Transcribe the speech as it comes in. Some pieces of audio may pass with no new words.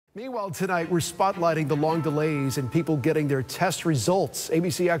Meanwhile, tonight, we're spotlighting the long delays in people getting their test results.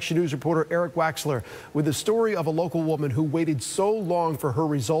 ABC Action News reporter Erik Waxler with the story of a local woman who waited so long for her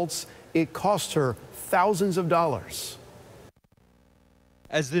results, it cost her thousands of dollars.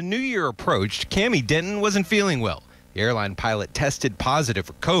 As the new year approached, Cammie Denton wasn't feeling well. The airline pilot tested positive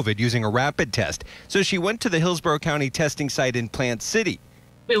for COVID using a rapid test, so she went to the Hillsborough County testing site in Plant City.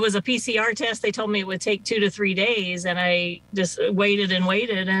 It was a PCR test. They told me it would take 2 to 3 days, and I just waited and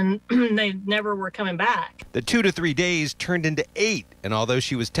waited, and they never were coming back. The 2 to 3 days turned into 8, and although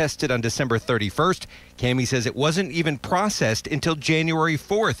she was tested on December 31st, Cammie says it wasn't even processed until January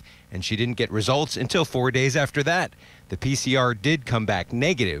 4th, and she didn't get results until 4 days after that. The PCR did come back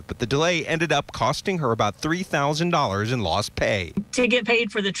negative, but the delay ended up costing her about $3,000 in lost pay. To get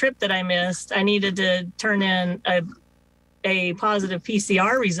paid for the trip that I missed, I needed to turn in a positive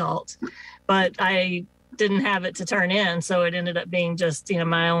PCR result, but I didn't have it to turn in, so it ended up being just,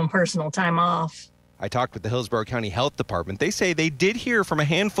 my own personal time off. I talked with the Hillsborough County Health Department. They say they did hear from a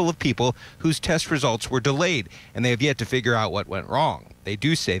handful of people whose test results were delayed, and they have yet to figure out what went wrong. They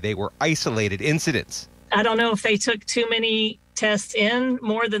do say they were isolated incidents. I don't know if they took too many tests in,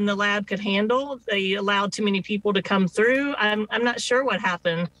 more than the lab could handle. They allowed too many people to come through. I'm not sure what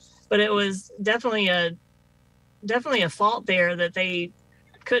happened, but it was definitely a fault there that they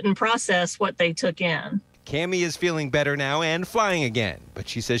couldn't process what they took in. Cammie is feeling better now and flying again, but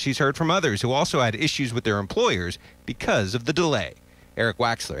she says she's heard from others who also had issues with their employers because of the delay. Erik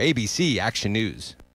Waxler, ABC Action News.